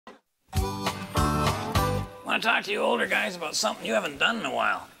want to talk to you older guys about something you haven't done in a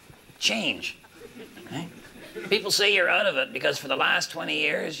while. Change. Right? People say you're out of it because for the last 20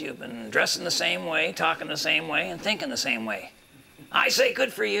 years you've been dressing the same way, talking the same way, and thinking the same way. I say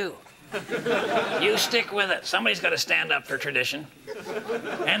good for you. You stick with it. Somebody's got to stand up for tradition.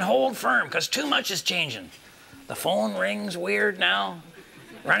 And hold firm, because too much is changing. The phone rings weird now.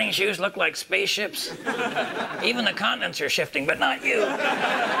 Running shoes look like spaceships. Even the continents are shifting, but not you.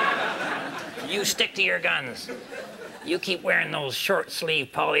 You stick to your guns. You keep wearing those short-sleeve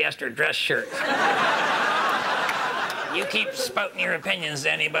polyester dress shirts. You keep spouting your opinions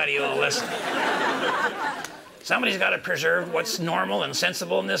to anybody who will listen. Somebody's got to preserve what's normal and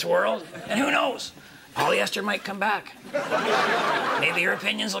sensible in this world. And who knows? Polyester might come back. Maybe your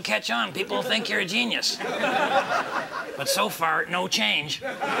opinions will catch on. People will think you're a genius. But so far, no change.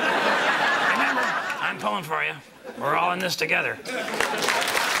 Remember, I'm pulling for you. We're all in this together.